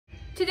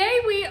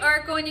Today we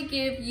are going to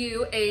give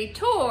you a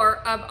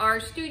tour of our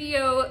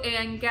studio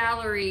and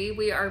gallery.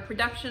 We are a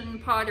production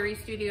pottery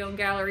studio and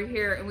gallery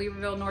here in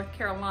Weaverville, North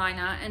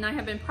Carolina, and I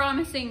have been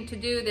promising to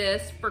do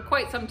this for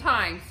quite some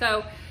time.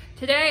 So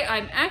today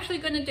I'm actually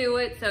going to do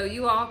it so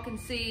you all can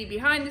see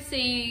behind the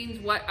scenes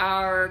what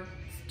our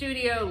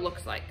studio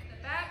looks like.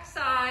 The back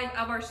side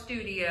of our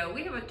studio,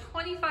 we have a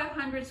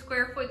 2,500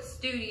 square foot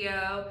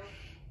studio,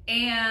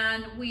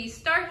 and we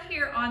start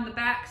here on the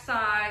back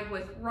side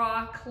with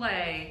raw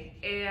clay.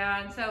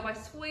 And so if I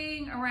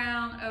swing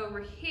around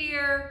over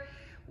here,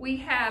 we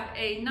have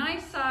a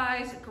nice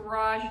size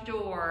garage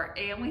door,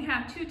 and we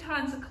have 2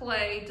 tons of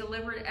clay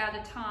delivered at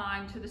a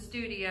time to the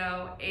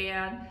studio,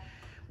 and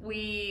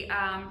we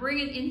bring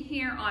it in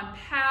here on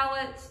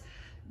pallets.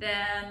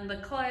 Then the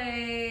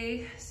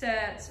clay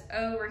sets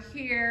over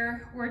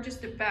here. We're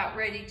just about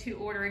ready to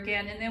order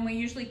again. And then we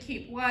usually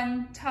keep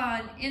 1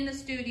 ton in the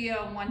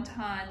studio and 1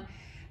 ton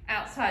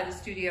outside the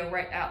studio,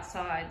 right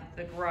outside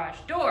the garage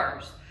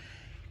doors.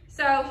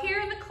 So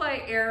here in the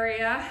clay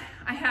area,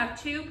 I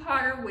have 2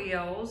 potter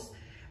wheels.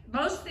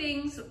 Most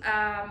things,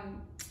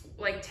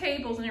 like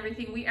tables and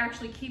everything, we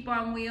actually keep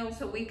on wheels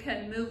so we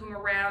can move them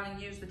around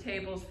and use the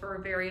tables for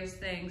various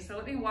things. So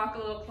let me walk a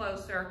little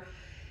closer.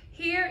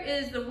 Here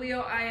is the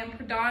wheel I am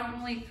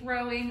predominantly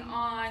throwing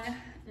on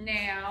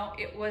now.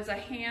 It was a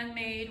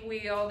handmade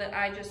wheel that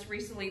I just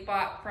recently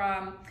bought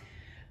from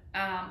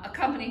a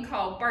company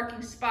called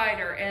Barking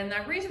Spider. And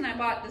the reason I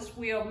bought this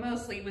wheel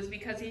mostly was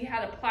because he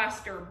had a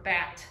plaster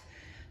bat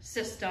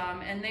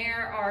system. And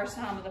there are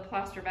some of the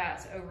plaster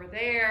bats over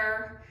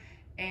there.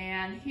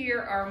 And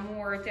here are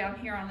more down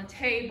here on the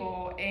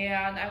table.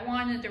 And I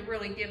wanted to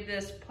really give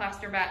this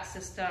plaster bat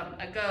system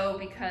a go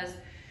because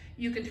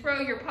you can throw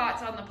your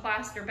pots on the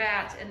plaster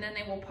bats and then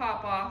they will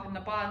pop off and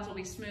the bottoms will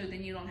be smooth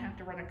and you don't have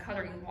to run a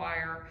cutting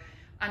wire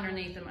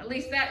underneath them. At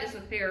least that is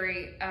a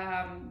theory,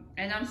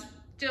 and I'm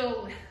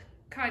still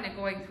kind of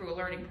going through a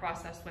learning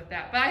process with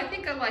that. But I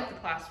think I like the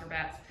plaster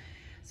bats.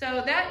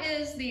 So that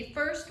is the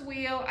first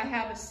wheel. I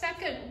have a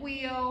second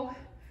wheel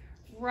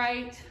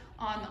right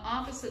on the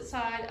opposite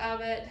side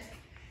of it.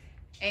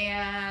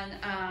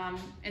 And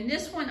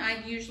this one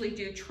I usually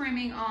do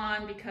trimming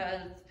on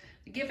because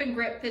the Give and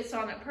Grip fits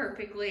on it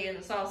perfectly, and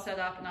it's all set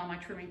up and all my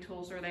trimming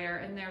tools are there,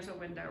 and there's a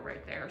window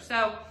right there.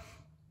 So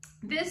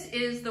this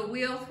is the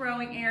wheel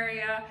throwing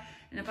area,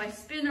 and if I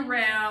spin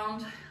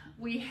around,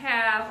 we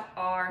have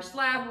our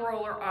slab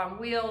roller on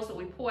wheels that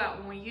we pull out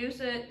when we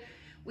use it.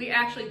 We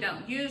actually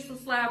don't use the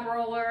slab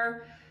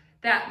roller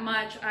that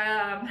much.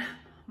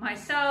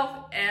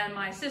 Myself and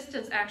my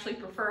assistants actually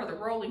prefer the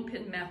rolling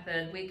pin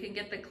method. We can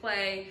get the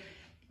clay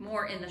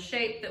more in the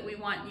shape that we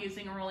want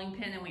using a rolling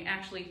pin, and we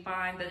actually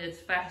find that it's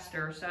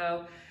faster.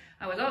 So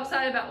I was all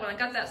excited about when I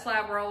got that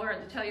slab roller,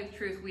 and to tell you the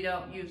truth, we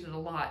don't use it a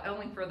lot,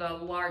 only for the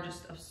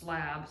largest of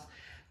slabs.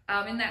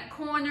 In that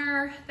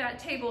corner, that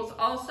table is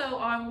also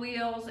on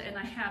wheels, and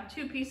I have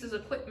 2 pieces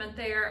of equipment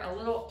there, a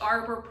little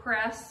arbor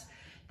press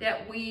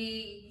that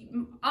we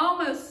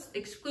almost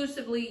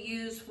exclusively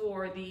use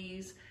for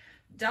these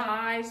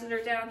dies that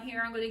are down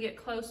here. I'm going to get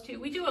close to.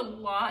 We do a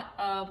lot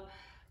of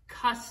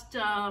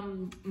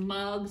custom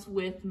mugs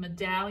with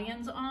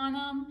medallions on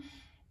them,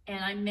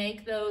 and I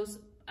make those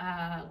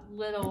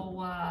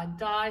little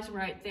dies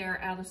right there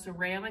out of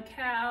ceramic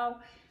cow,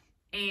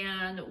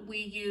 and we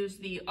use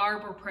the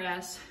arbor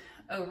press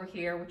over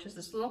here, which is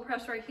this little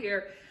press right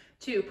here,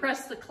 to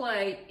press the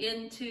clay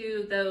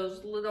into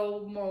those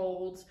little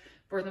molds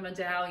for the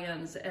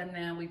medallions, and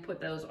then we put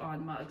those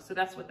on mugs. So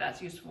that's what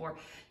that's used for.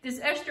 This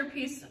extra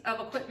piece of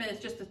equipment is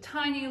just a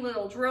tiny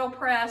little drill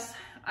press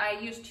I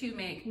used to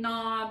make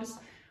knobs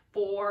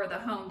for the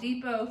Home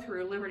Depot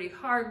through Liberty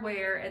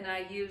Hardware, and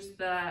I used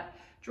that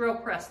drill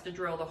press to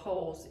drill the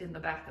holes in the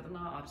back of the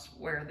knobs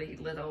where the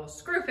little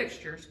screw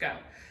fixtures go.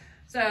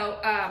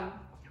 So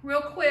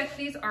real quick,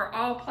 these are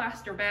all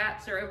plaster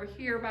bats. They're over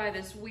here by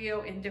this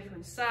wheel in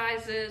different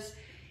sizes,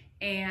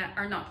 and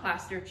are not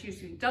plaster, it's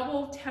usually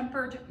double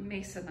tempered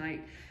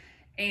masonite.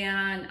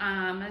 And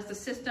as a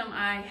system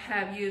I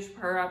have used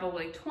for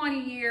probably 20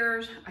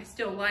 years. I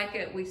still like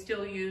it. We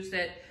still use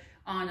it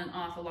on and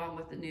off along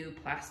with the new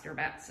plaster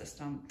bat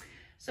system.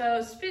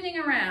 So spinning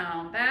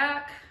around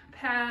back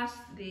past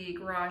the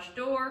garage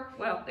door.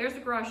 Well, there's the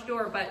garage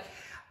door, but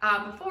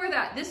before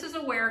that, this is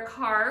a wear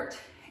cart,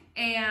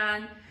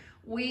 and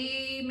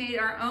we made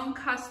our own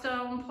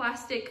custom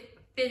plastic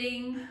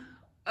fitting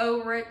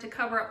over it to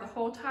cover up the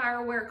whole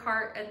entire wear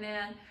cart, and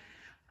then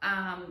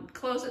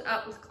close it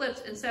up with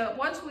clips. And so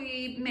once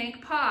we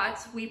make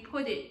pots, we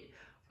put it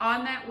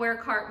on that wear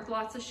cart with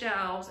lots of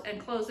shelves and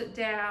close it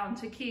down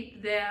to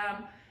keep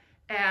them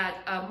at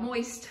a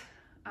moist,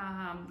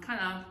 kind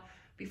of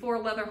before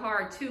leather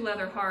hard to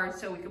leather hard,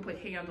 so we can put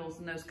handles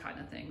and those kind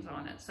of things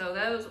on it. So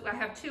those, I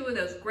have 2 of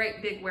those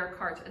great big wear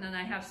carts, and then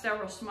I have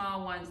several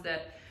small ones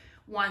that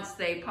once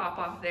they pop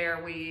off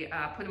there, we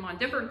put them on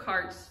different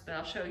carts that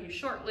I'll show you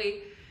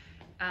shortly,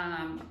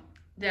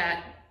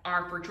 that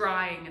are for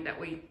drying and that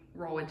we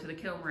roll into the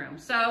kiln room.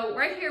 So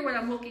right here, what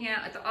I'm looking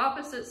at the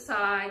opposite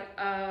side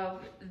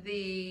of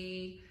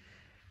the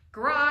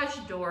garage garage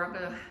door, I'm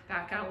gonna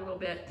back out a little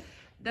bit.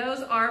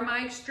 Those are my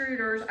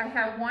extruders. I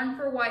have one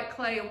for white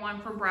clay and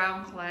one for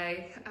brown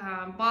clay.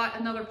 Bought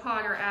another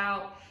potter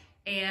out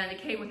and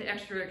it came with an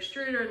extra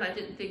extruder and I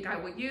didn't think I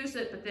would use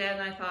it, but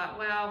then I thought,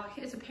 well,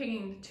 it's a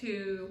pain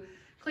to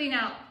clean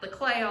out the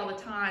clay all the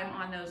time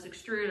on those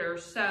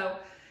extruders. So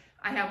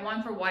I have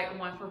one for white and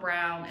one for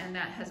brown, and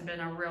that has been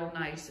a real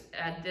nice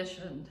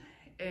addition.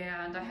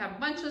 And I have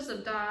bunches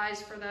of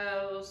dies for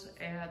those,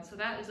 and so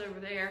that is over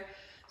there.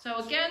 So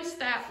against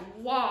that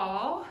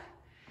wall,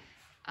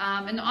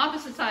 and the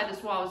opposite side of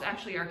this wall is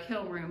actually our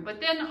kiln room.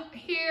 But then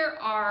here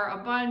are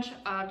a bunch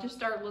of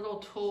just our little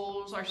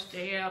tools, our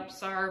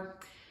stamps,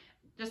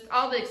 just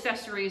all the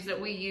accessories that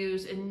we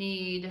use and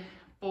need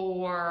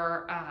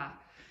for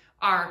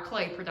our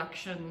clay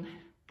production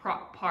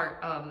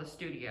part of the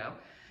studio.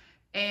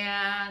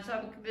 And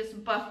so this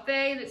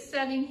buffet that's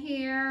sitting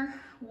here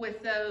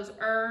with those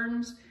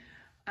urns,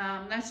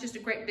 that's just a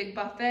great big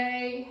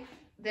buffet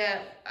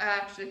that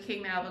actually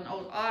came out of an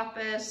old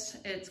office.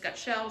 It's got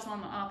shelves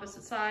on the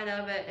opposite side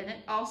of it, and it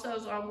also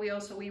is on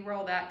wheels, so we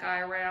roll that guy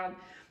around.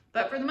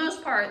 But for the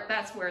most part,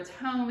 that's where its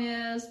home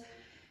is.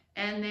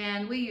 And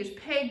then we use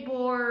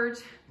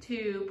pegboards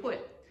to put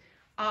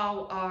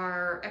all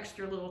our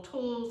extra little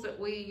tools that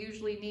we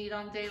usually need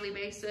on a daily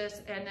basis.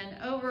 And then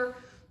over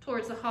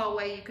towards the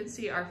hallway, you can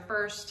see our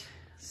first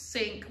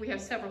sink. We have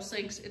several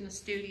sinks in the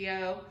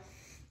studio.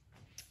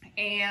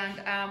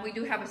 And we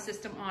do have a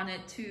system on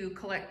it to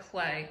collect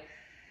clay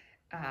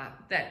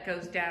that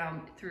goes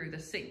down through the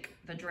sink,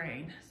 the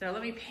drain. So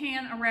let me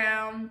pan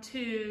around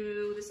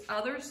to this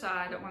other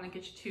side. I don't want to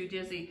get you too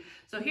dizzy.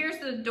 So here's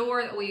the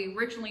door that we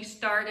originally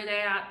started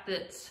at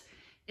that's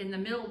in the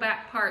middle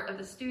back part of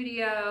the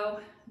studio.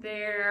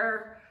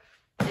 There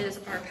is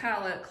our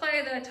palette of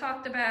clay that I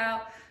talked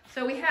about.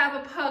 So we have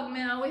a pug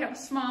mill. We have a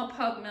small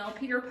pug mill,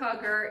 Peter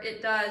Pugger.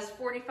 It does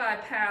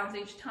 45 pounds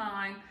each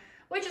time,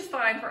 which is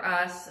fine for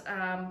us.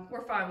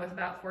 We're fine with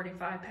about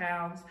 45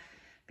 pounds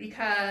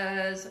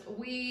because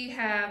we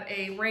have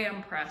a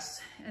ram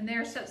press, and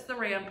there sits the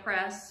ram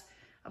press,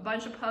 a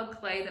bunch of pug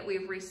clay that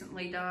we've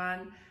recently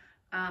done,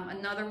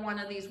 another one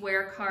of these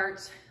wear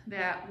carts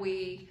that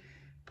we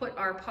put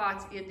our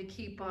pots in to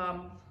keep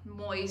them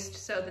moist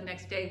so the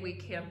next day we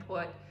can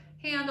put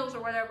handles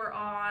or whatever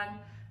on.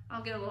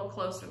 I'll get a little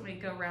closer when we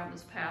go around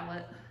this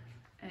palette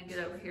and get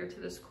over here to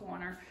this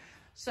corner.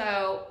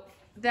 So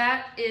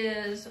that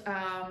is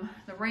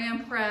the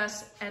ram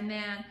press, and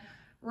then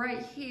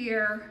right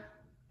here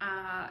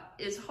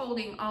is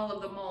holding all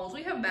of the molds.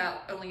 We have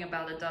only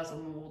about a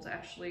dozen molds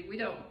actually. We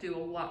don't do a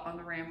lot on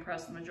the ram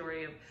press. The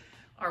majority of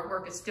our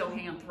work is still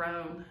hand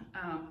thrown.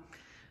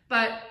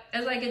 But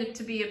as I get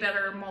to be a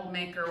better mold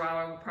maker, well,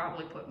 I will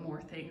probably put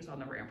more things on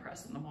the ram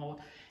press and the mold.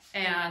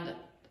 And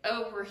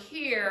over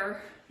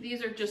here,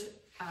 these are just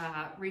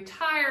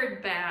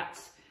retired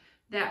bats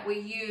that we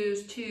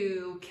use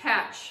to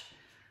catch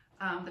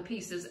the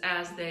pieces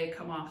as they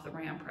come off the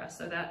ram press.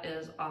 So that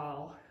is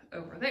all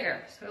over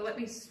there. So let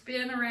me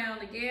spin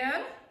around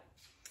again.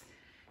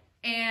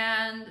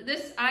 And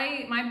this,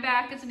 my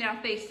back is now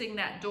facing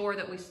that door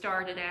that we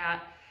started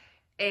at.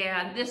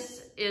 And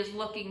this is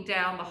looking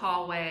down the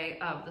hallway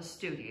of the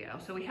studio.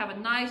 So we have a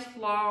nice,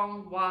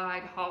 long,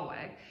 wide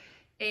hallway.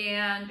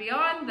 And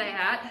beyond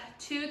that,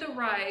 to the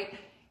right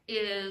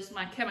is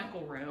my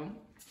chemical room.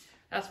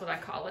 That's what I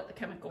call it, the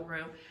chemical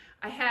room.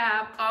 I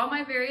have all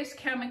my various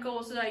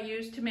chemicals that I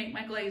use to make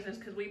my glazes,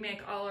 because we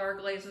make all our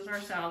glazes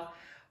ourselves,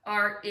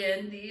 are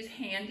in these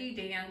handy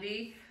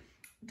dandy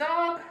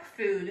dog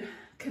food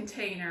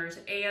containers.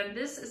 And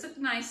this is a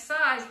nice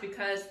size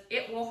because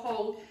it will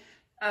hold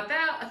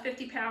about a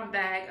 50-pound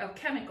bag of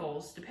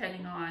chemicals,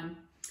 depending on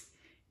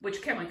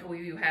which chemical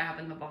you have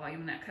and the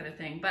volume and that kind of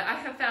thing. But I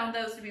have found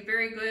those to be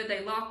very good.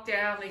 They lock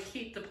down, they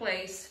keep the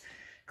place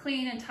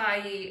clean and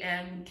tidy,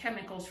 and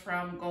chemicals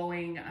from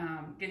going,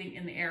 getting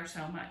in the air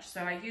so much.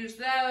 So I use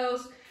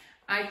those.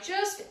 I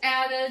just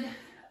added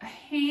a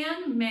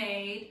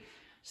handmade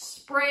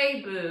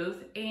spray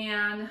booth,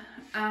 and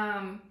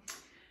I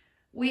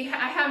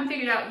haven't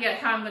figured out yet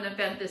how I'm going to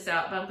vent this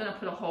out, but I'm going to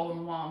put a hole in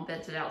the wall and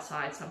vent it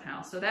outside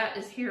somehow. So that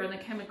is here in the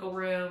chemical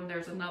room.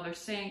 There's another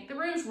sink. The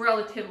room's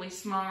relatively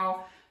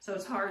small, so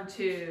it's hard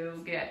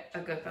to get a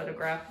good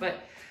photograph.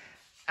 But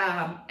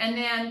and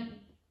then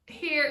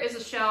here is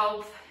a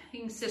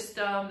shelving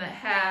system that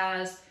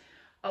has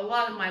a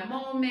lot of my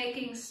mold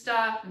making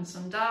stuff and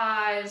some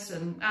dies,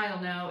 and I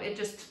don't know,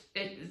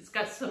 it's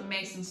got some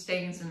mason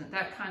stains in it,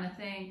 that kind of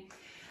thing.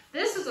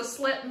 This is a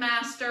slip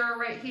master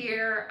right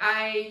here.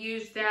 I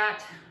use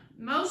that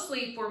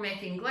mostly for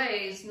making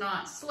glaze,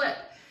 not slip.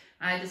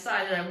 I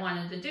decided I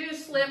wanted to do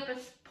slip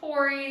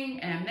pouring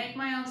and make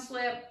my own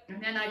slip,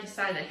 and then I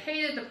decided I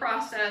hated the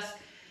process,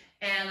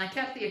 and I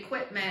kept the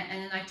equipment,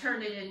 and then I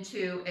turned it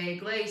into a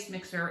glaze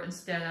mixer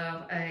instead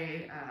of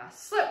a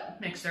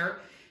slip mixer.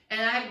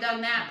 And I've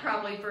done that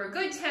probably for a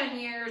good 10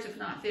 years, if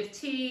not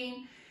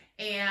 15.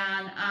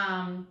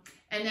 And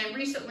then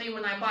recently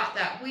when I bought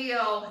that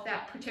wheel,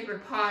 that particular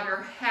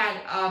potter had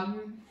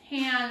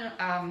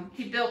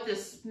he built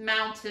this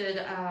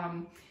mounted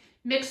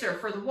mixer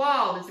for the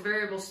wall that's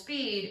variable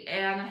speed,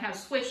 and I have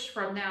switched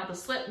from now the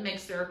slip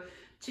mixer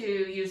to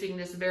using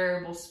this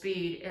variable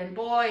speed. And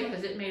boy,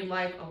 has it made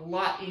life a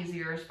lot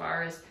easier as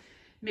far as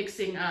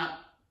mixing up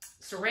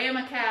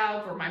ceramic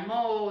for my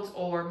molds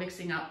or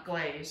mixing up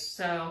glaze.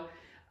 So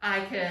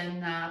I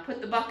can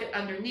put the bucket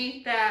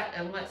underneath that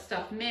and let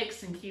stuff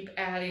mix and keep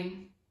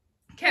adding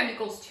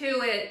chemicals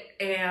to it,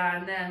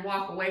 and then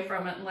walk away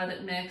from it and let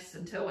it mix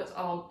until it's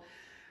all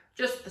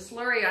just the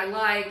slurry I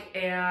like,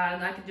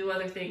 and I can do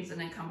other things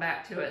and then come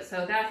back to it.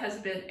 So that has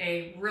been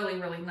a really,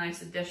 really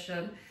nice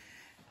addition.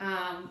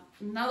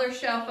 Another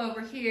shelf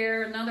over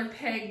here, another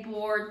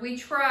pegboard. We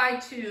try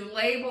to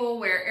label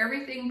where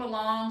everything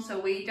belongs so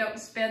we don't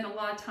spend a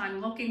lot of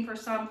time looking for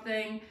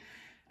something.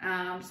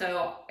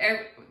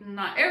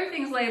 Not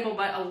everything's labeled,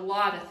 but a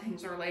lot of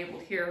things are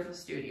labeled here in the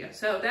studio.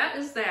 So that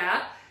is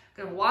that.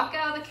 I'm gonna walk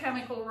out of the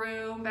chemical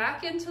room,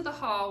 back into the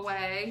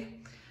hallway.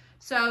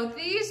 So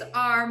these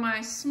are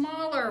my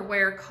smaller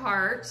ware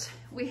carts.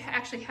 We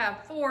actually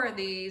have 4 of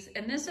these,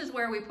 and this is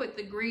where we put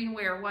the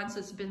greenware once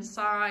it's been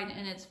signed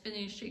and it's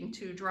finishing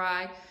to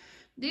dry.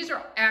 These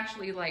are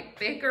actually like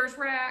baker's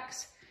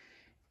racks.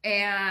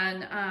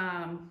 And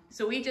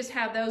so we just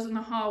have those in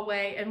the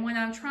hallway. And when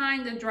I'm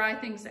trying to dry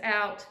things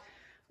out,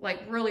 like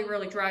really,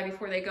 really dry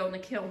before they go in the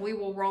kiln, we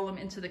will roll them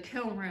into the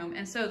kiln room.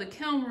 And so the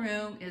kiln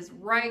room is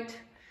right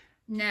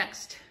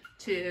next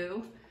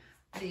to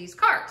these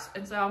carts.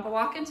 And so I'm gonna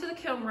walk into the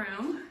kiln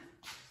room,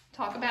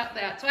 talk about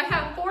that. So I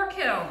have 4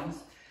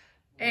 kilns,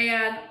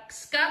 and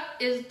Scut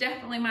is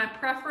definitely my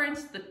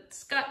preference. The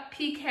Scut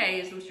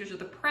PKs, which are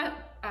the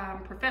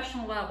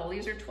professional level.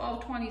 These are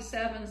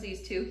 1227s,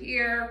 these 2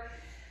 here.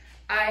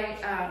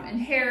 I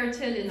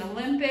inherited an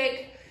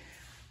Olympic.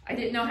 I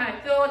didn't know how I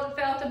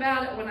felt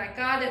about it when I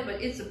got it,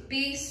 but it's a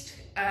beast.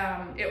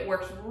 It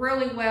works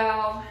really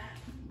well,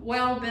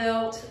 well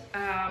built,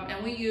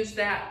 and we use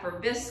that for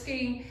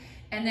bisquing.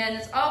 And then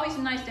it's always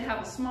nice to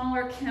have a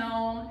smaller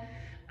kiln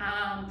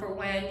for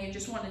when you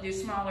just want to do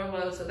smaller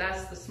loads. So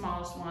that's the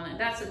smallest one, and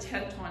that's a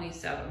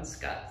 1027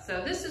 Scut.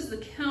 So this is the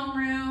kiln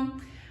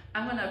room.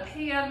 I'm gonna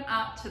pan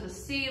up to the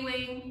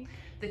ceiling.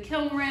 The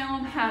kiln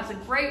room has a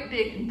great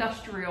big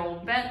industrial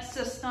vent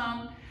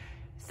system.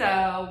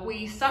 So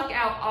we suck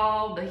out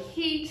all the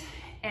heat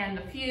and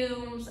the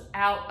fumes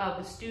out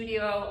of the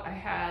studio. I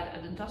had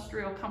an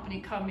industrial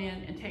company come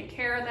in and take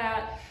care of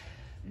that.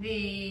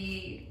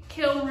 The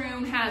kiln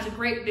room has a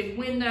great big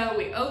window.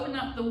 We open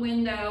up the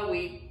window,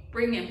 we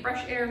bring in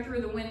fresh air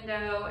through the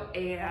window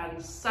and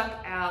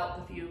suck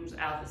out the fumes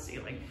out of the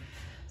ceiling.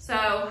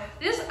 So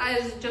this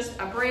is just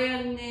a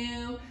brand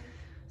new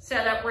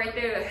setup right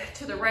there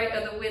to the right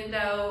of the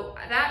window.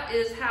 That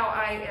is how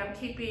I am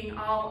keeping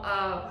all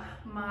of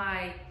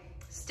my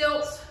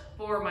stilts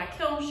for my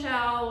kiln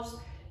shelves,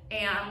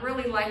 and I'm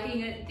really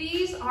liking it.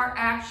 These are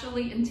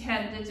actually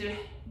intended to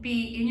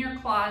be in your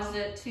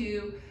closet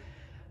to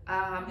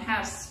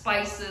have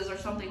spices or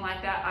something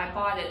like that. I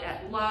bought it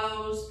at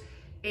Lowe's,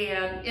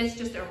 and it's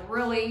just a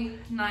really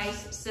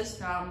nice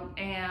system,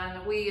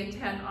 and we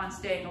intend on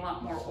staying a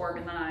lot more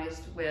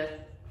organized with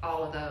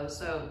all of those.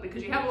 So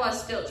because you have a lot of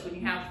stilts when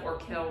you have 4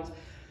 kilns,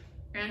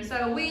 and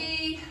so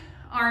we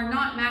are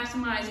not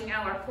maximizing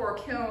out our 4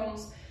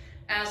 kilns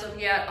as of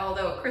yet,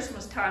 although at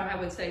Christmas time I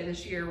would say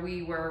this year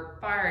we were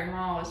firing them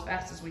all as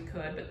fast as we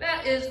could. But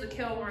that is the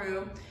kiln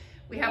room.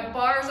 We have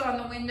bars on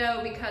the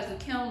window because the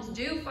kilns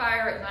do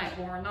fire at night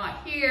when we're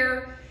not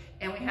here,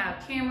 and we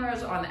have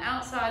cameras on the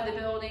outside of the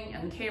building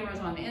and cameras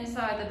on the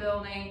inside of the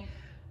building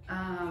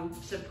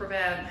to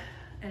prevent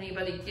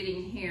anybody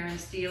getting here and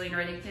stealing or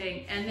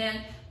anything. And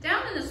then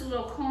down in this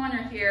little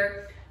corner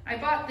here, I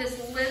bought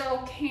this little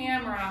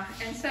camera,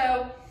 and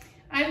so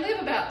I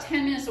live about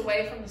 10 minutes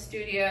away from the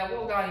studio.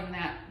 Well, not even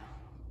that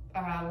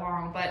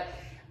long, but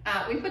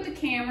we put the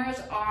cameras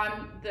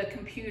on the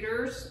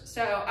computers,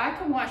 so I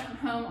can watch from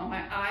home on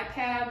my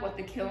iPad what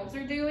the kilns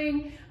are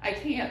doing. I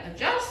can't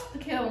adjust the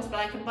kilns, but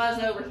I can buzz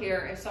over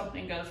here if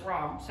something goes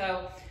wrong.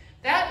 So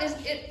that is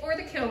it for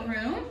the kiln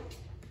room.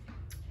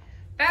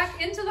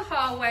 Back into the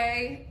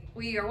hallway.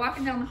 We are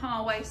walking down the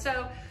hallway.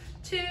 So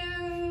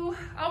to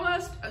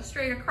almost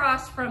straight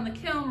across from the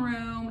kiln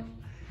room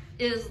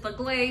is the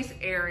glaze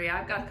area.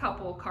 I've got a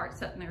couple of carts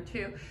sitting there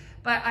too,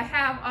 but I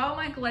have all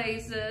my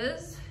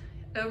glazes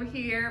over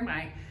here.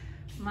 I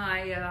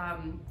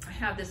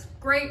have this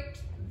great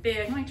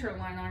big, let me turn the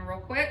light on real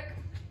quick.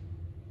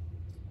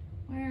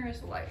 Where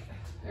is the light?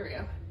 There we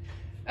go.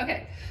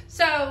 Okay,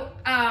 so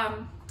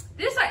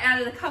this I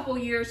added a couple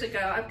years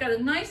ago. I've got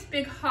a nice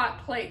big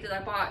hot plate that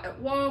I bought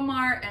at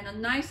Walmart and a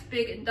nice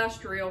big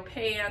industrial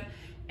pan,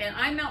 and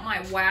I melt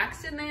my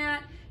wax in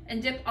that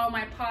and dip all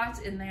my pots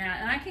in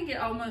that, and I can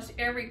get almost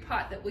every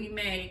pot that we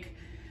make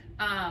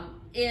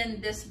in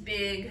this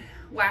big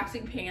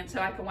waxing pan, so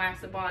I can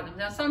wax the bottom.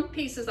 Now some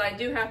pieces I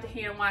do have to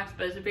hand wax,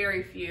 but it's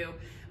very few.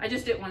 I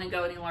just didn't want to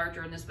go any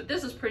larger in this, but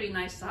this is pretty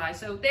nice size.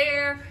 So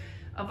there,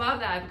 above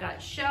that I've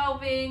got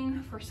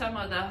shelving for some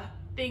of the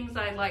things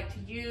I like to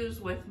use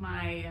with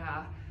my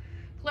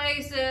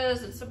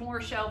glazes, and some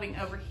more shelving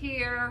over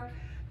here.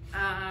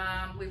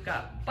 We've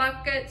got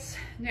buckets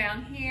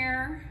down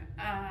here,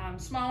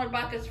 smaller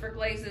buckets for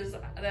glazes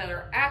that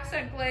are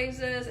accent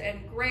glazes,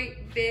 and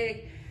great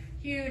big,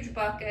 huge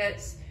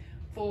buckets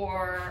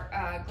for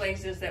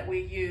glazes that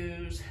we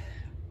use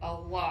a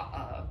lot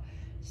of.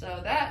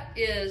 So that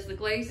is the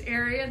glaze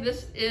area.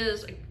 This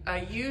is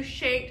a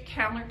U-shaped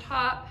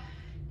countertop.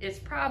 It's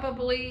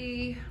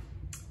probably,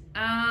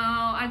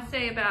 I'd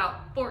say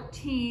about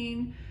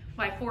 14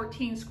 by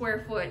 14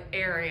 square foot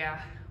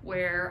area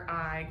where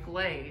I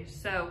glaze.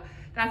 So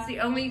that's the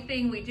only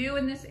thing we do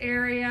in this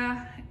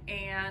area,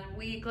 and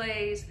we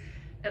glaze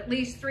at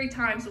least 3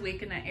 times a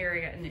week in that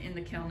area, and in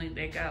the kiln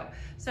they go.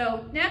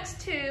 So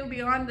next to,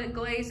 beyond the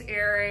glaze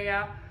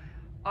area,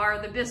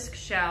 are the bisque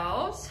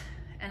shelves,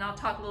 and I'll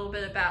talk a little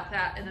bit about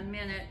that in a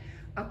minute.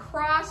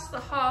 Across the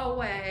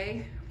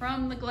hallway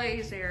from the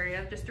glaze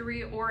area, just to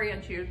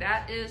reorient you,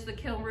 that is the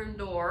kiln room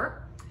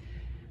door.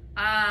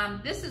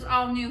 This is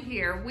all new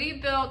here. We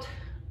built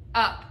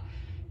up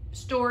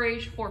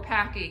storage for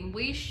packing.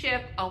 We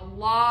ship a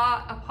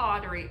lot of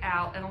pottery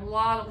out and a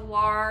lot of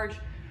large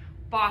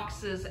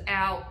boxes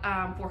out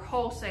for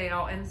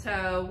wholesale, and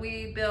so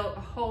we built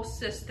a whole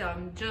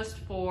system just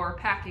for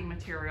packing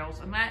materials,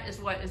 and that is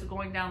what is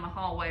going down the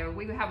hallway.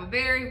 We have a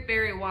very,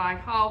 very wide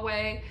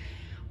hallway.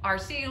 Our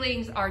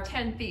ceilings are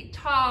 10 feet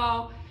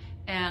tall,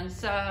 and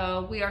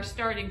so we are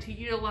starting to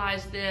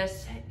utilize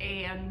this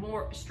and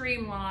more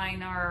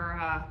streamline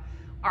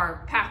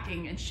our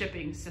packing and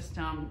shipping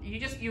system.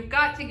 You've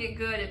got to get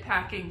good at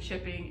packing,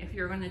 shipping if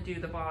you're going to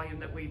do the volume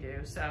that we do.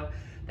 So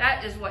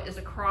that is what is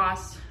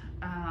across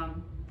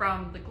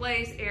from the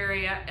glaze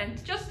area.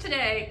 And just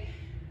today,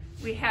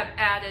 we have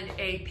added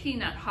a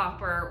peanut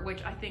hopper,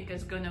 which I think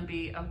is going to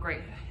be of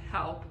great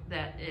help,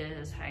 that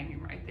is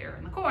hanging right there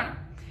in the corner.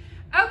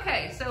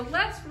 Okay, so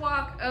let's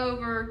walk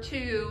over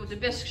to the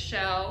bisque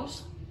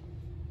shelves.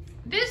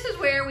 This is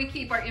where we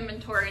keep our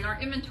inventory, and our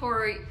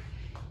inventory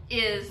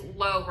is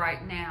low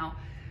right now,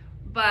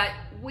 but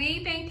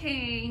we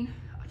maintain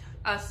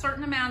a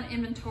certain amount of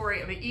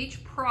inventory of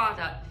each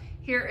product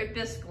here at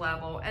bisque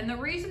level. And the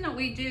reason that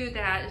we do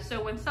that is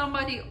so when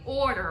somebody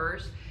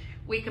orders,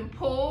 we can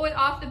pull it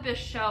off the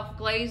bisque shelf,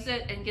 glaze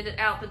it, and get it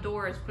out the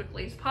door as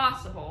quickly as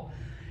possible.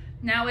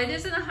 Now, it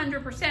isn't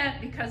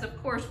 100% because,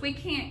 of course, we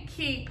can't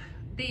keep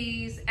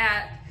these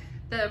at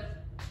the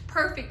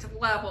perfect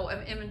level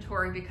of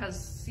inventory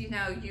because, you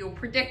know, you'll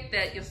predict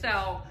that you'll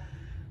sell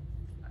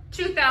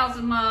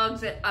 2,000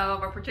 mugs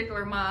of a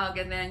particular mug,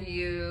 and then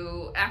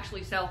you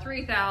actually sell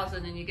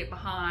 3,000 and you get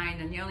behind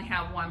and you only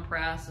have 1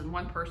 press and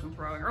 1 person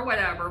throwing or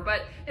whatever.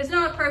 But it's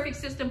not a perfect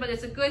system, but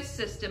it's a good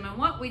system. And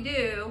what we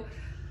do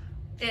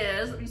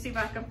is, let me see if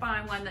I can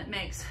find one that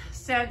makes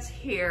sense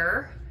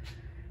here.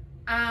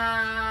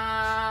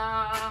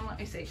 Let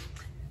me see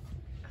if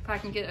I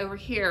can get over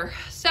here.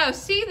 So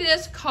see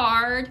this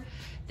card?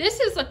 This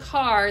is a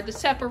card that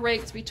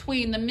separates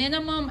between the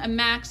minimum and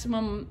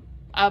maximum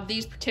of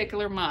these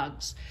particular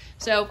mugs.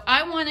 So if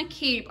I want to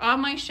keep on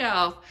my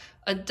shelf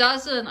a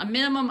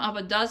minimum of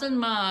a dozen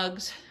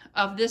mugs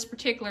of this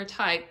particular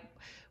type,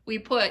 we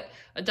put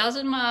a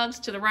dozen mugs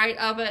to the right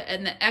of it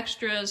and the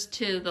extras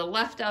to the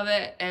left of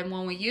it. And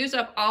when we use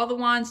up all the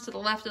ones to the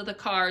left of the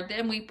card,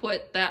 then we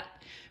put that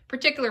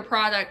particular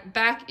product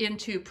back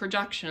into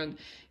production.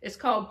 It's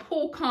called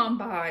Pool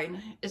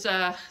Combine. It's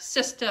a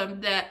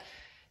system that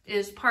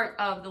is part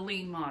of the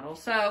lean model.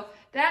 So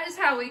that is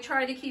how we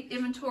try to keep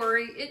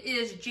inventory. It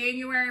is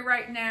January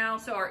right now,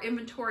 so our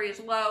inventory is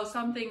low.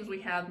 Some things we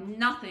have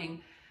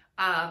nothing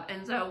of,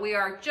 and so we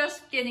are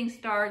just getting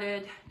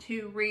started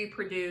to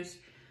reproduce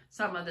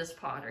some of this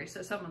pottery.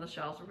 So some of the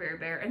shelves are very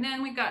bare. And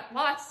then we got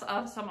lots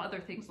of some other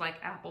things like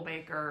apple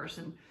makers,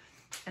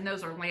 and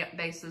those are lamp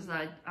bases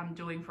that I'm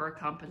doing for a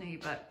company.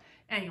 But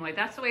anyway,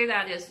 that's the way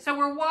that is. So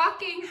we're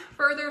walking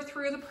further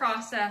through the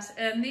process,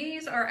 and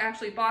these are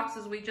actually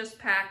boxes we just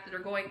packed that are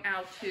going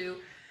out to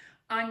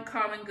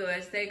Uncommon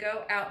Goods. They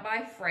go out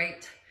by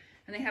freight,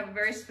 and they have a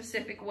very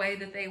specific way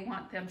that they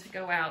want them to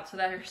go out. So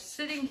they're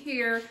sitting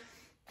here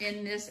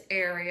in this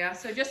area.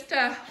 So just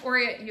to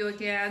orient you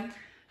again,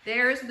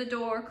 there's the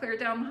door clear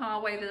down the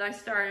hallway that I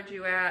started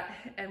you at,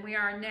 and we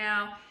are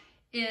now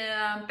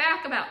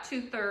back about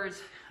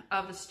 2/3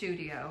 of the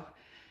studio.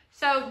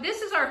 So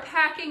this is our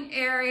packing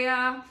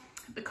area.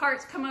 The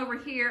carts come over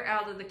here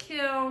out of the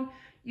kiln,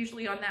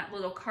 usually on that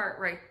little cart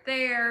right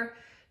there.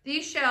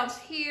 These shelves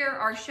here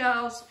are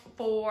shelves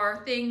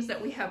for things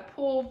that we have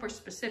pulled for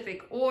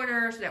specific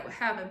orders that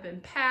haven't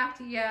been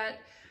packed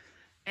yet.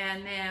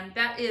 And then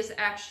that is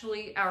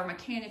actually our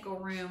mechanical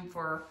room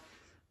for,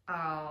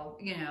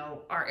 you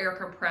know, our air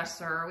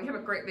compressor. We have a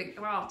great big,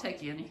 well, I'll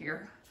take you in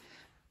here.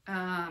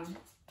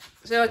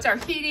 So it's our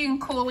heating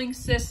and cooling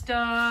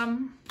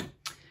system.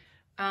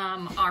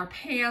 Our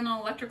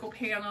electrical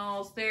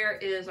panels, there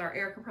is our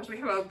air compressor. We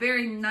have a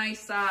very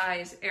nice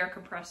size air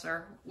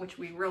compressor, which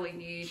we really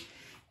need.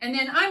 And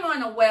then I'm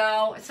on a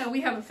well, so we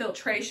have a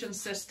filtration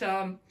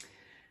system.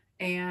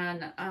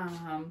 And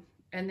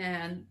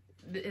then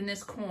in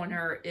this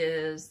corner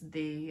is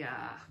the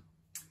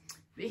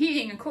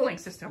heating and cooling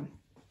system.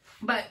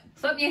 but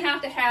something you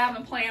have to have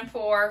and plan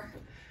for.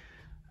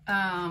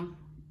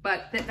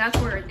 But that's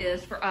where it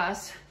is for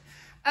us.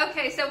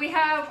 Okay, so we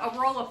have a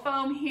roll of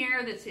foam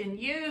here that's in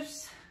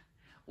use.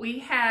 We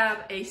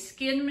have a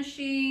skin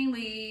machine.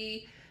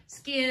 We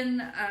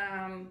skin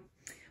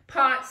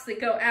pots that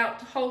go out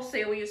to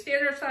wholesale. We use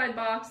standard side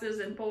boxes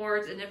and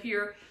boards, and if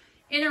you're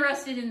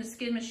interested in the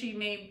skin machine,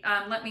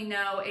 let me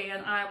know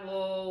and I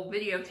will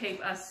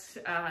videotape us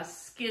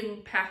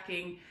skin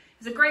packing.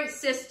 It's a great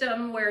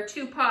system where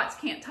two pots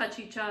can't touch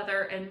each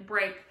other and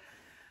break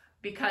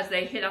because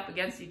they hit up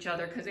against each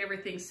other because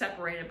everything's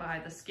separated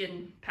by the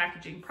skin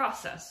packaging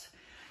process.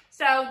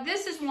 So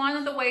this is one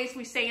of the ways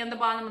we sand the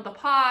bottom of the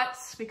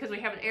pots because we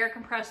have an air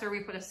compressor. We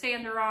put a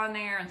sander on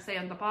there and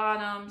sand the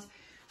bottoms.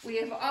 We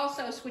have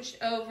also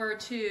switched over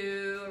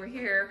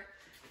here,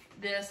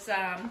 this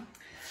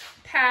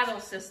paddle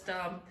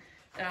system,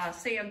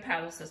 sand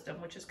paddle system,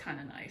 which is kind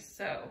of nice.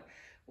 So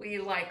we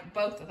like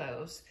both of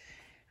those.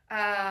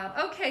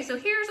 Okay, so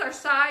here's our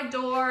side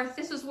door.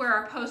 This is where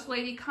our post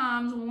lady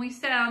comes. When we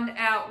send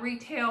out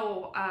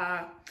retail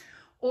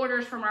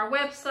orders from our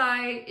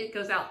website, it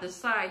goes out this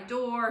side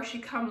door. She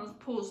comes,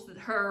 pulls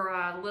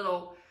her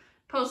little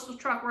postal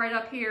truck right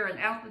up here, and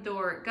out the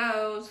door it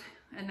goes.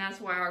 And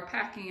that's why our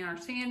packing and our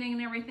sanding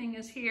and everything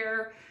is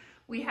here.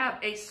 We have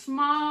a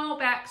small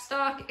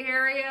backstock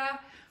area.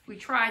 We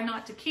try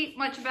not to keep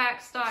much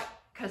backstock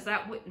because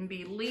that wouldn't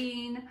be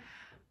lean.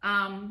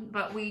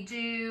 But we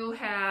do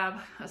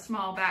have a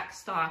small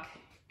backstock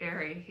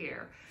area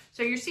here.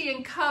 So you're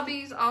seeing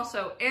cubbies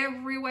also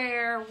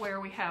everywhere where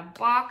we have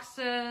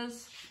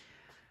boxes.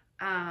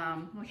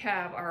 We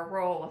have our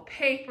roll of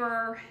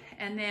paper,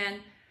 and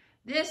then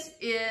this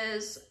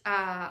is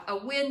a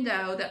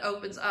window that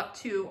opens up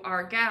to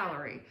our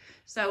gallery.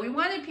 So we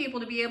wanted people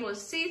to be able to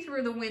see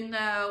through the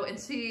window and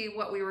see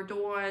what we were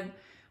doing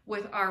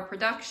with our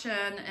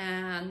production,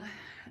 and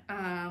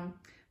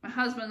my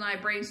husband and I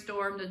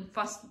brainstormed and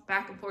fussed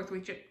back and forth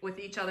with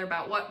each other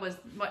about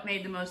what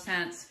made the most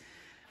sense.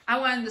 I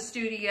wanted the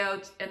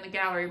studio and the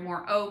gallery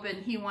more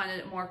open. He wanted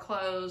it more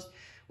closed.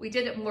 We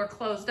did it more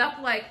closed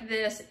up like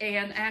this,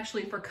 and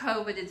actually for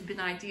COVID, it's been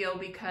ideal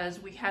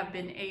because we have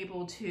been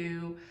able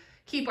to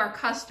keep our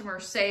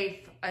customers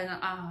safe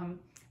and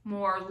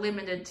more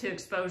limited to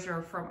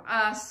exposure from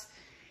us.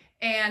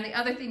 And the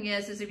other thing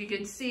is if you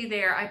can see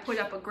there, I put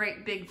up a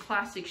great big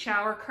plastic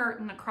shower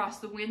curtain across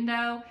the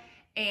window,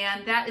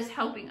 and that is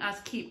helping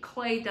us keep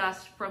clay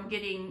dust from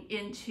getting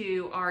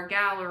into our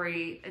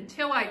gallery.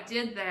 Until I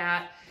did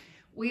that,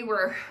 we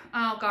were,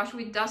 oh gosh,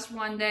 we'd dust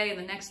one day and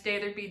the next day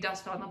there'd be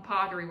dust on the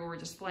pottery we were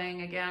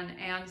displaying again.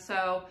 And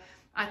so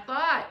I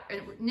thought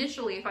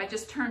initially if I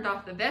just turned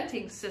off the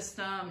venting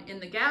system in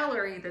the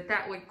gallery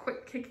that would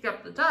kick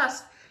up the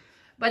dust,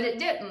 but it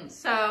didn't.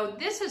 So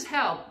this has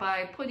helped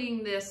by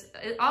putting this,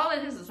 all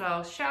it is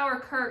a shower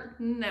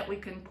curtain that we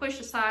can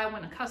push aside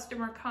when a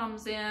customer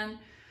comes in.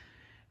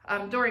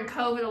 During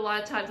COVID, a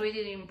lot of times we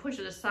didn't even push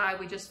it aside.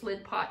 We just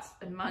slid pots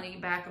and money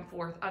back and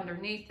forth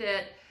underneath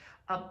it.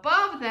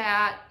 Above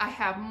that, I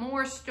have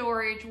more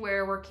storage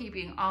where we're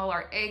keeping all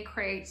our egg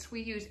crates.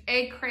 We use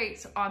egg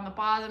crates on the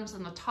bottoms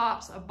and the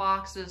tops of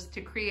boxes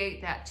to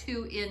create that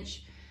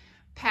 2-inch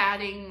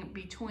padding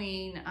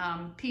between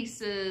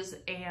pieces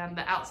and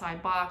the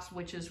outside box,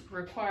 which is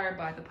required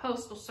by the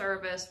Postal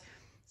Service.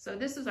 So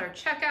this is our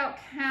checkout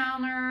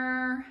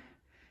counter.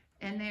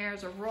 And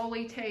there's a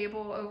rolly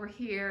table over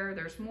here.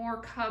 There's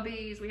more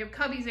cubbies. We have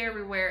cubbies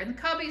everywhere. And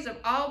the cubbies have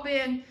all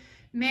been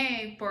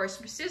made for a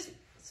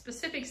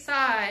specific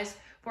size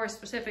for a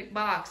specific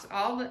box.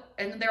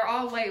 And they're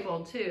all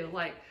labeled too.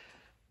 Like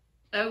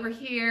over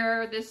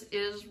here, this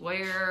is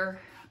where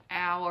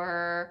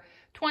our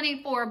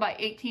 24 by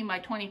 18 by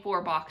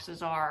 24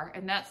 boxes are.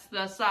 And that's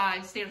the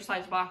size, standard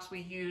size box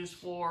we use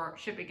for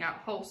shipping out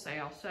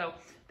wholesale. So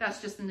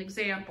that's just an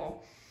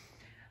example.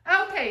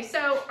 Okay,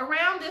 so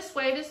around this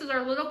way, this is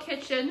our little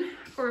kitchen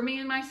for me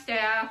and my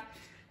staff.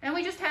 And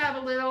we just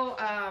have a little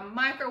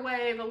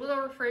microwave, a little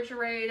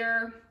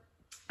refrigerator,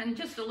 and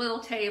just a little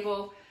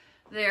table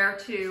there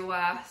to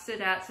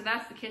sit at. So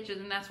that's the kitchen,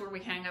 and that's where we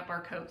hang up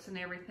our coats and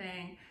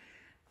everything.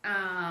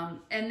 And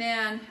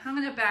then I'm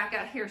gonna back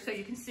out here so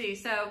you can see.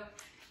 So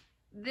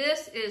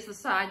this is the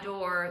side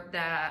door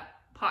that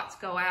pots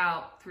go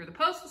out through the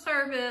Postal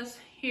Service.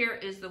 Here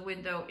is the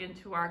window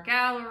into our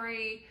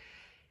gallery.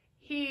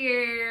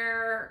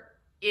 Here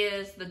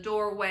is the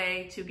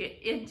doorway to get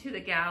into the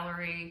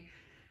gallery.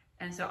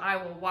 And so I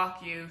will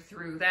walk you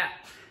through that.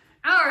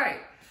 All right,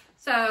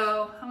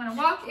 so I'm gonna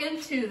walk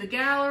into the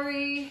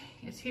gallery.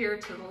 It's here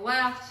to the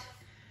left.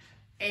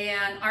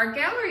 And our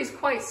gallery is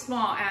quite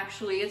small,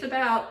 actually. It's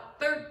about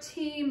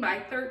 13 by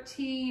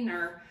 13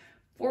 or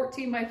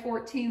 14 by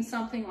 14,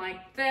 something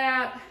like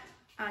that.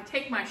 I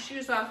take my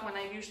shoes off when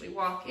I usually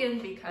walk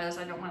in because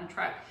I don't want to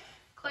trap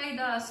clay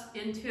dust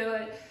into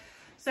it.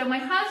 So my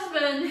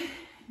husband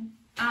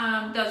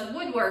does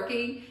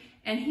woodworking,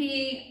 and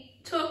he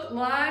took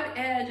live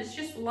edge, it's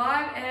just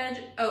live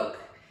edge oak,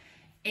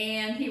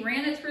 And he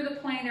ran it through the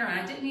planer, and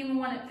I didn't even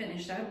want it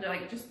finished. I was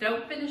like, just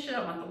don't finish it.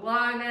 I want the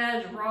live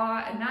edge,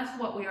 raw, and that's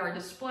what we are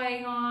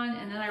displaying on.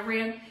 And then I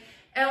ran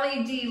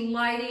LED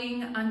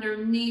lighting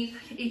underneath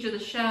each of the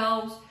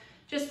shelves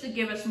just to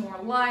give us more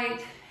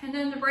light. And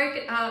then to break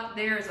it up,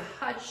 there's a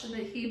hutch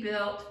that he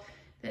built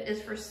that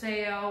is for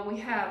sale. We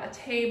have a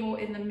table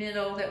in the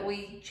middle that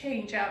we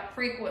change out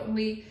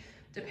frequently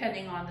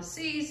depending on the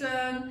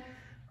season.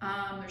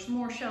 There's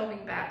more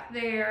shelving back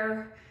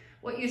there.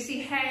 What you see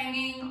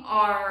hanging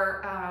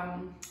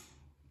are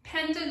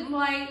pendant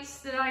lights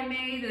that I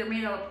made. They're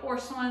made out of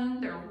porcelain.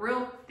 They're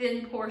real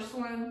thin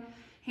porcelain,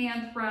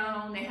 hand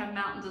thrown. They have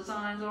mountain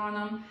designs on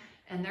them,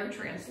 and they're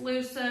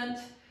translucent.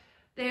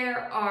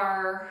 There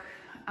are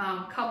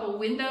a couple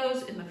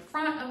windows in the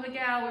front of the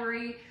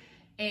gallery,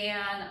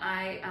 and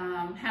I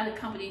had a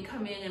company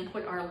come in and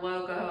put our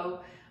logo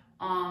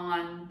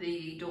on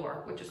the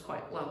door, which is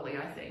quite lovely,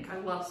 I think. I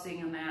love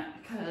seeing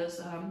that because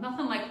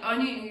nothing like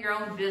owning your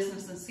own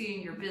business and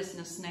seeing your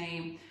business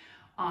name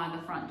on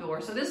the front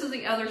door. So this is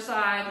the other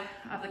side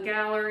of the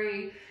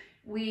gallery.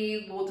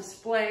 We will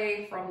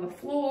display from the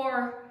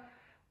floor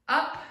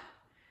up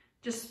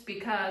just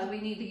because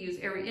we need to use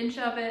every inch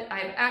of it.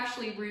 I've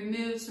actually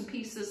removed some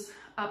pieces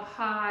up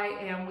high,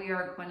 and we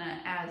are going to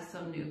add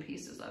some new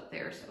pieces up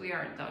there. So we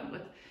aren't done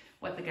with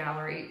what the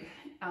gallery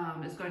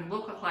is going to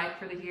look like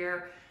for the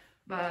year.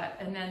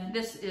 And then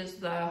this is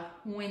the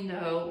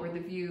window or the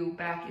view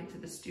back into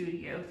the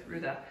studio through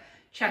the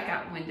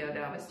checkout window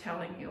that I was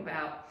telling you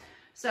about.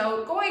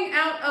 So going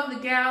out of the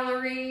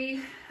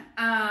gallery,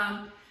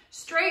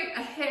 straight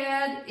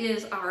ahead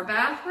is our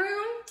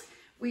bathroom.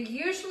 We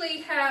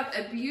usually have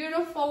a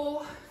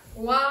beautiful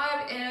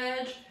live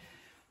edge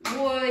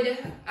wood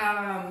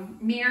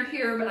mirror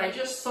here, but I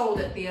just sold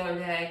it the other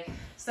day.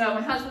 So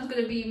my husband's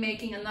going to be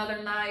making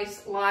another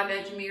nice live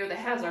edge mirror that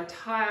has our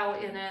tile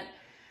in it.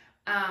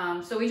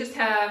 So we just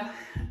have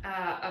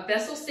a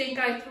vessel sink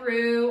I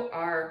threw,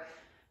 our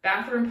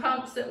bathroom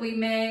pumps that we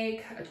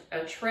make,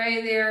 a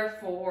tray there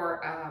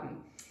for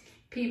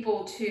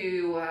people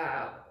to,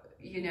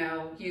 you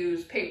know,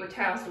 use paper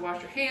towels to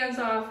wash your hands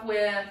off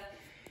with.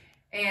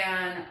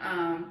 And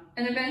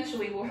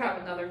eventually we'll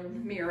have another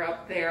mirror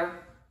up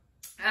there.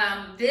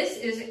 This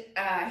is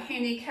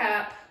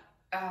handicap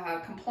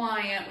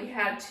compliant. We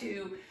had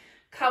to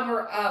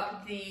cover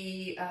up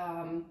the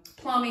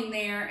plumbing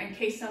there in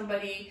case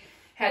somebody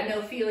had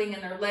no feeling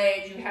in their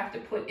legs. You have to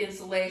put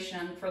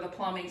insulation for the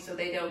plumbing so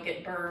they don't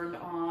get burned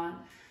on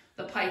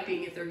the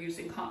piping if they're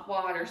using hot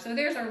water. So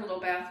there's our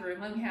little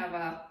bathroom. And we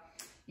have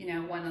you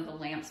know, one of the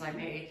lamps I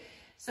made.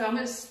 So I'm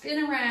going to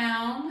spin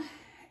around,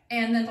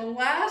 and then the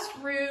last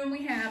room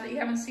we have that you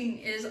haven't seen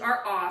is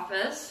our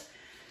office.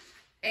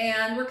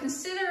 And we're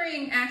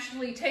considering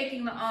actually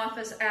taking the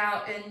office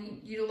out and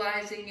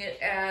utilizing it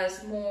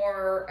as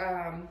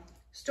more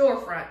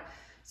storefront.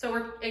 So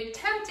we're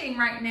attempting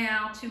right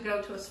now to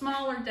go to a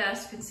smaller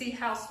desk and see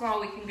how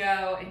small we can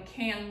go, and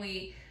can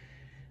we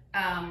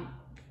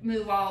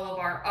move all of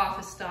our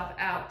office stuff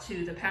out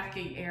to the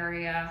packing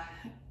area.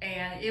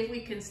 And if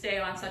we can stay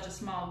on such a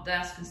small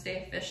desk and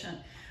stay efficient,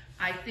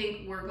 I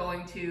think we're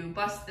going to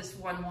bust this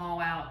one wall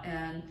out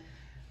and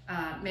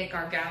make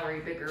our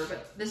gallery bigger.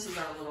 But this is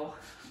our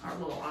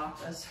little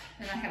office.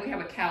 And we have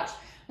a couch.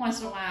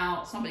 Once in a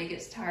while, somebody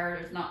gets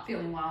tired of not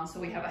feeling well, so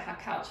we have a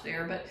couch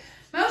there. But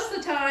most of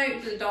the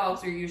time, the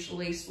dogs are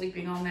usually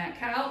sleeping on that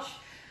couch.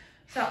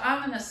 So I'm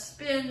going to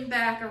spin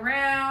back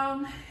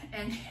around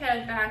and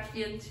head back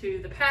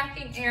into the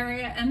packing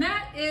area. And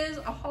that is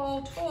a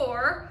whole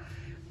tour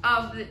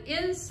of the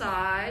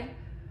inside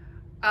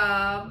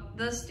of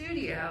the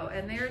studio.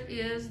 And there it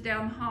is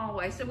down the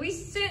hallway. So we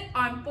sit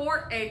on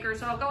 4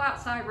 acres. I'll go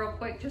outside real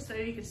quick just so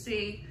you can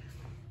see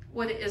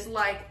what it is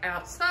like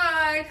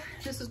outside.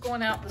 This is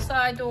going out the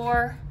side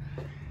door.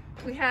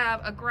 We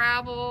have a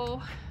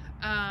gravel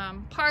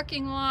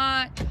parking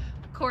lot.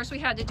 Of course, we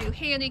had to do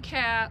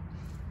handicap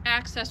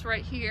access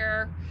right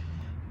here.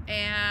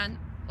 And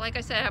like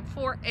I said, I have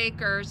 4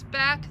 acres.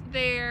 Back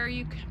there,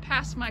 you can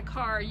pass my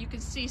car, you can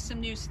see some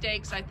new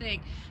stakes, I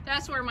think.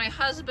 That's where my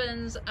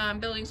husband's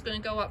building's gonna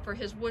go up for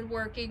his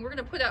woodworking. We're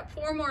gonna put up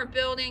 4 more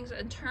buildings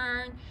and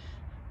turn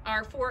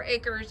our 4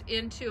 acres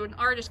into an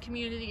artist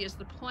community is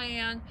the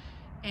plan.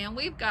 And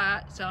we've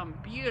got some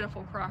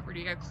beautiful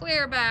property,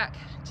 clear back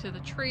to the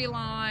tree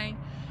line.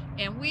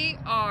 And we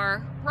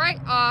are right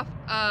off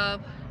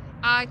of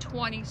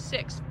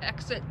I-26,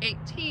 exit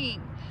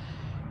 18.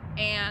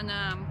 And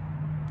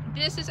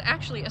this is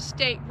actually a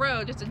state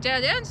road. It's a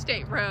dead-end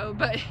state road,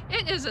 but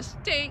it is a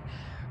state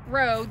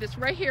road that's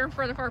right here in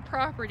front of our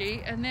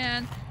property. And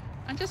then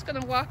I'm just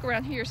gonna walk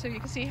around here so you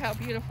can see how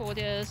beautiful it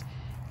is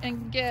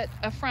and get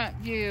a front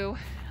view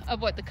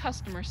of what the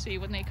customers see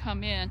when they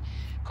come in.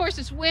 Of course,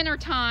 it's winter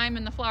time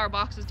and the flower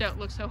boxes don't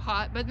look so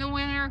hot, but in the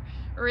winter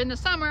or in the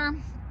summer,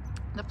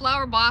 the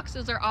flower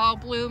boxes are all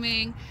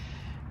blooming.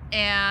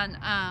 And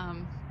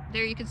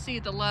there you can see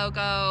the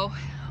logo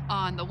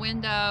on the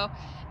window.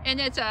 And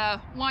it's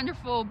a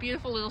wonderful,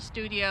 beautiful little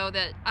studio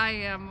that I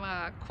am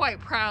quite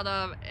proud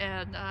of.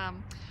 And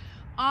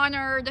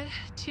honored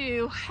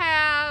to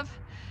have,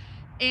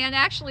 and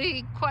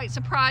actually quite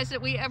surprised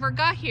that we ever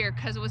got here,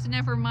 because it was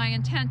never my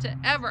intent to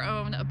ever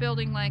own a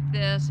building like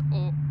this.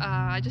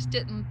 I just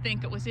didn't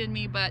think it was in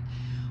me, but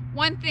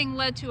one thing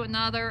led to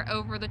another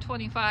over the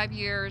 25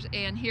 years,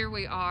 and here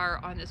we are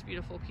on this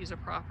beautiful piece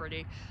of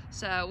property.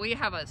 So we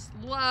have a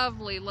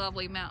lovely,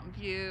 lovely mountain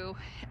view.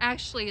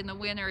 Actually, in the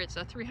winter, it's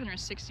a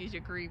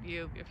 360-degree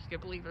view, if you can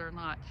believe it or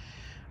not.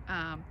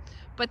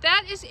 But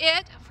that is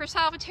it for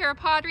Salvaterra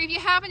Pottery. If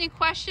you have any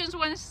questions,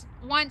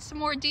 want some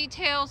more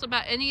details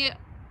about any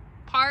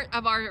part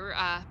of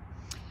our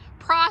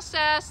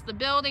process, the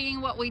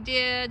building, what we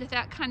did,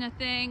 that kind of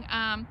thing,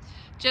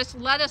 just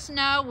let us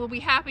know. We'll be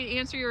happy to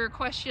answer your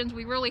questions.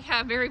 We really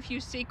have very few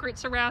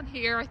secrets around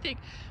here. I think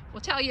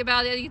we'll tell you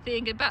about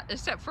anything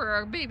except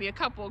for maybe a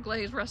couple of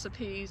glazed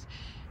recipes.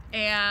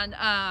 And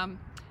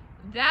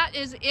that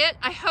is it.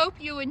 I hope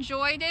you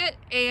enjoyed it,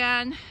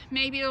 and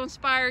maybe it'll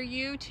inspire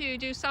you to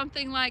do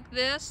something like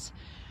this.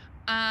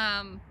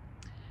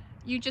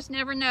 You just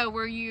never know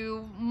where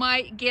you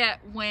might get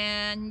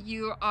when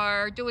you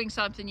are doing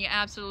something you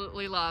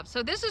absolutely love.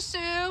 So this is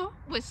Sue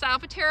with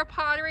Salvaterra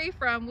Pottery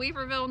from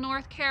Weaverville,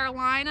 North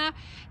Carolina,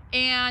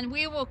 and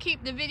we will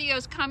keep the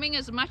videos coming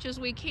as much as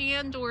we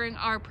can during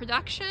our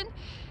production,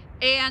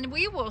 and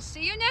we will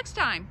see you next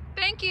time.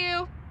 Thank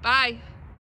you. Bye.